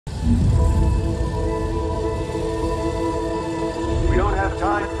We don't have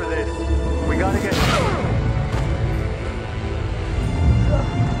time for this. We gotta get...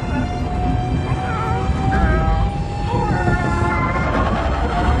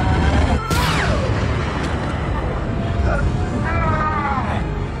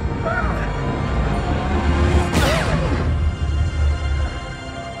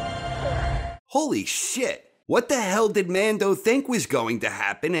 Holy shit! What the hell did Mando think was going to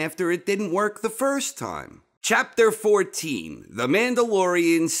happen after it didn't work the first time? Chapter 14, The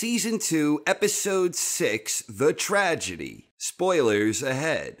Mandalorian Season 2, Episode 6, The Tragedy. Spoilers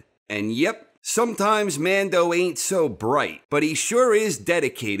ahead. And yep, sometimes Mando ain't so bright, but he sure is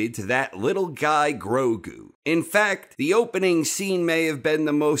dedicated to that little guy Grogu. In fact, the opening scene may have been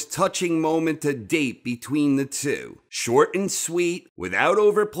the most touching moment to date between the two. Short and sweet, without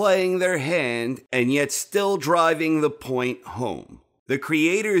overplaying their hand, and yet still driving the point home. The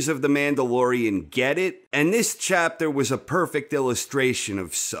creators of The Mandalorian get it, and this chapter was a perfect illustration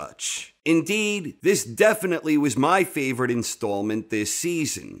of such. Indeed, this definitely was my favorite installment this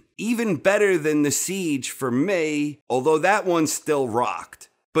season. Even better than The Siege for me, although that one still rocked.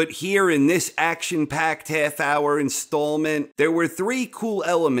 But here in this action-packed half-hour installment, there were 3 cool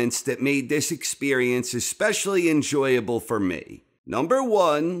elements that made this experience especially enjoyable for me. Number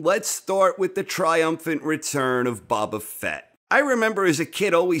 1, let's start with the triumphant return of Boba Fett. I remember as a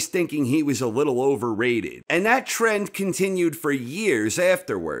kid always thinking he was a little overrated, and that trend continued for years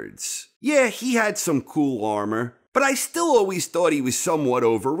afterwards. Yeah, he had some cool armor, but I still always thought he was somewhat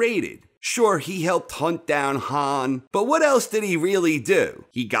overrated. Sure, he helped hunt down Han, but what else did he really do?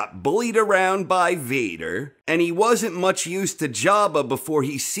 He got bullied around by Vader, and he wasn't much use to Jabba before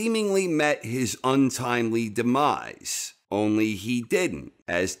he seemingly met his untimely demise. Only he didn't,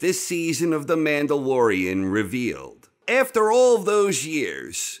 as this season of The Mandalorian revealed. After all of those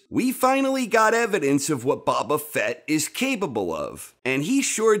years, we finally got evidence of what Boba Fett is capable of, and he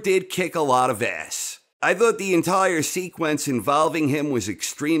sure did kick a lot of ass. I thought the entire sequence involving him was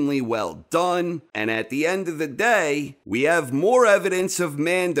extremely well done, and at the end of the day, we have more evidence of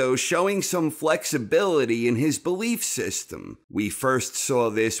Mando showing some flexibility in his belief system. We first saw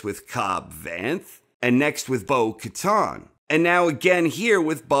this with Cobb Vanth, and next with Bo-Katan, and now again here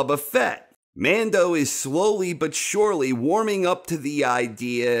with Boba Fett. Mando is slowly but surely warming up to the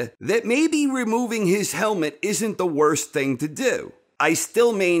idea that maybe removing his helmet isn't the worst thing to do. I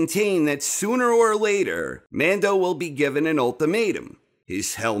still maintain that sooner or later, Mando will be given an ultimatum.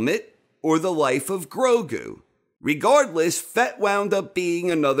 His helmet or the life of Grogu. Regardless, Fett wound up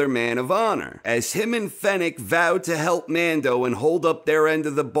being another man of honor, as him and Fennec vowed to help Mando and hold up their end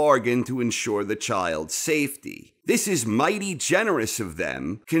of the bargain to ensure the child's safety. This is mighty generous of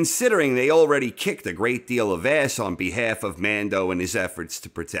them, considering they already kicked a great deal of ass on behalf of Mando and his efforts to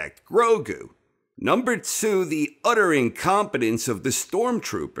protect Grogu. Number 2, the utter incompetence of the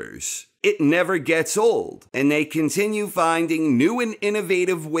stormtroopers. It never gets old, and they continue finding new and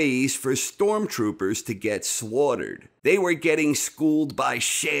innovative ways for stormtroopers to get slaughtered. They were getting schooled by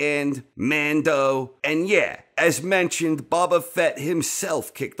Shand, Mando, and yeah, as mentioned, Boba Fett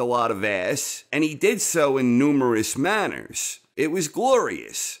himself kicked a lot of ass, and he did so in numerous manners. It was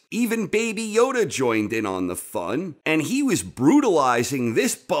glorious. Even Baby Yoda joined in on the fun, and he was brutalizing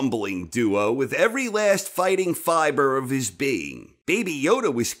this bumbling duo with every last fighting fiber of his being. Baby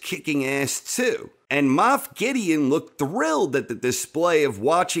Yoda was kicking ass too, and Moff Gideon looked thrilled at the display of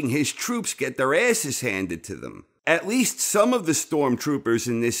watching his troops get their asses handed to them. At least some of the stormtroopers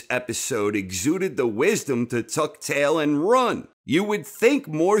in this episode exuded the wisdom to tuck tail and run. You would think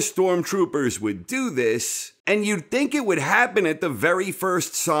more stormtroopers would do this, and you'd think it would happen at the very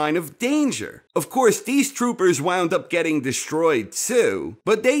first sign of danger. Of course, these troopers wound up getting destroyed too,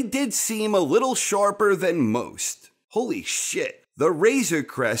 but they did seem a little sharper than most. Holy shit, the Razor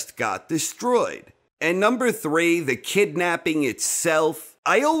Crest got destroyed. And number 3, the kidnapping itself.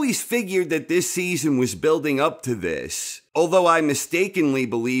 I always figured that this season was building up to this, although I mistakenly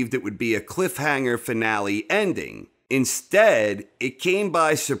believed it would be a cliffhanger finale ending. Instead, it came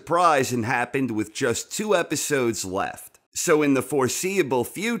by surprise and happened with just 2 episodes left. So in the foreseeable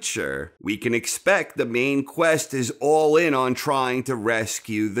future, we can expect the main quest is all in on trying to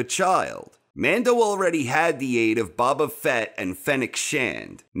rescue the child. Mando already had the aid of Boba Fett and Fennec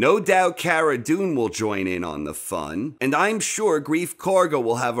Shand. No doubt Cara Dune will join in on the fun, and I'm sure Greef Karga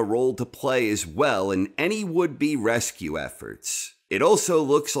will have a role to play as well in any would-be rescue efforts. It also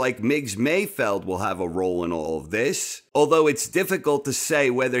looks like Miggs Mayfeld will have a role in all of this, although it's difficult to say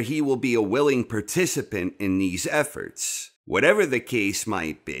whether he will be a willing participant in these efforts. Whatever the case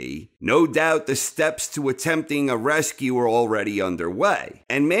might be, no doubt the steps to attempting a rescue are already underway,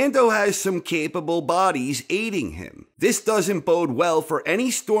 and Mando has some capable bodies aiding him. This doesn't bode well for any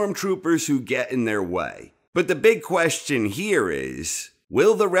stormtroopers who get in their way. But the big question here is,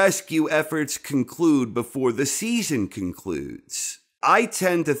 will the rescue efforts conclude before the season concludes? I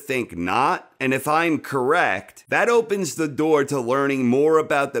tend to think not, and if I'm correct, that opens the door to learning more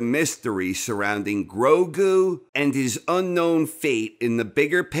about the mystery surrounding Grogu and his unknown fate in the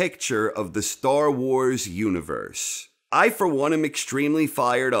bigger picture of the Star Wars universe. I, for one, am extremely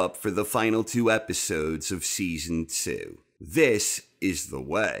fired up for the final 2 episodes of Season 2. This is the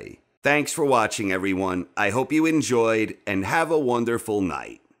way. Thanks for watching, everyone. I hope you enjoyed, and have a wonderful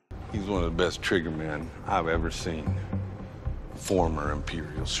night. He's one of the best triggermen I've ever seen. Former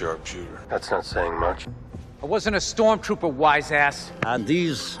Imperial sharpshooter. That's not saying much. I wasn't a stormtrooper, wise ass. And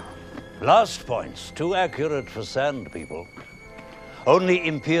these blast points, too accurate for sand people. Only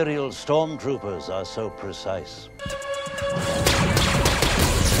Imperial stormtroopers are so precise.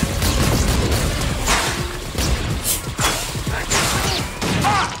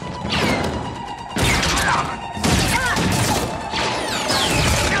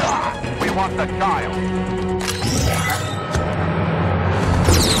 We want the child.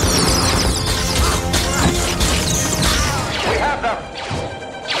 We have them!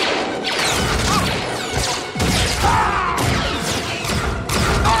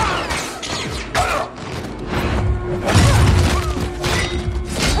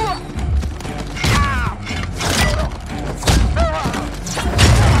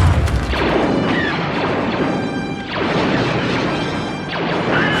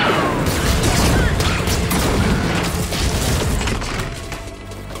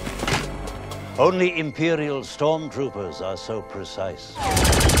 Only Imperial stormtroopers are so precise.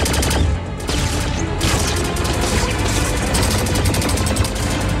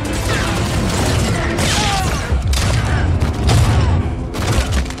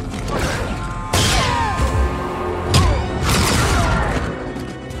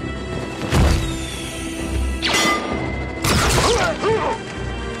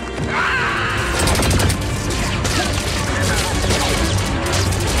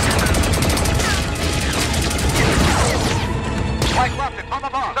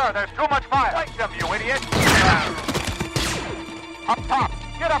 Sir, there's too much fire. Light them, you idiot! Up top!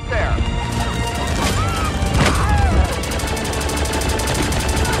 Get up there!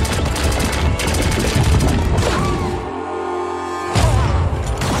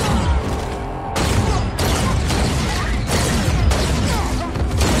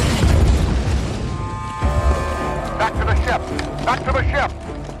 Back to the ship! Back to the ship!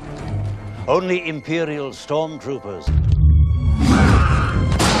 Only Imperial stormtroopers.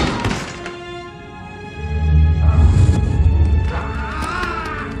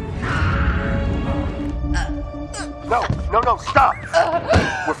 No, stop!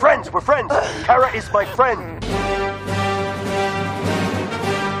 We're friends! Kara is my friend!